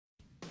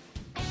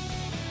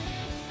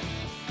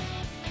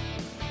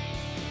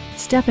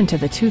Step into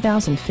the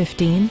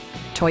 2015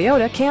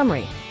 Toyota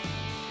Camry.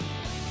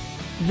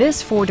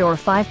 This four-door,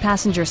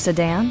 five-passenger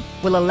sedan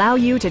will allow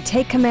you to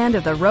take command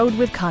of the road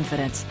with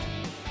confidence.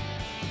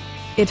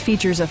 It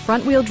features a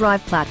front-wheel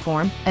drive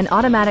platform, an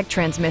automatic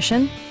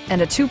transmission,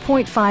 and a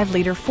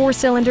 2.5-liter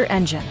four-cylinder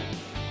engine.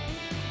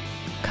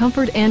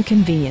 Comfort and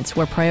convenience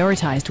were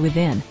prioritized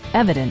within,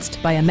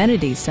 evidenced by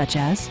amenities such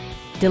as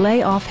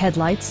delay-off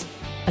headlights,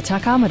 a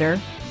tachometer,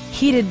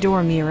 heated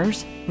door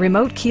mirrors,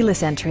 remote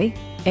keyless entry,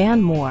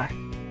 and more.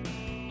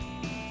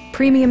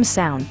 Premium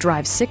sound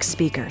drives 6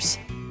 speakers,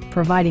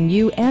 providing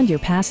you and your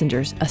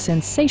passengers a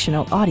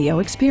sensational audio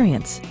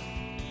experience.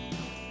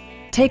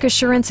 Take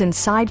assurance in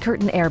side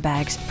curtain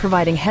airbags,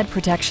 providing head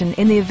protection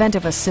in the event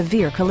of a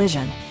severe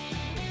collision.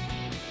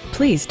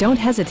 Please don't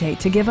hesitate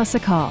to give us a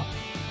call.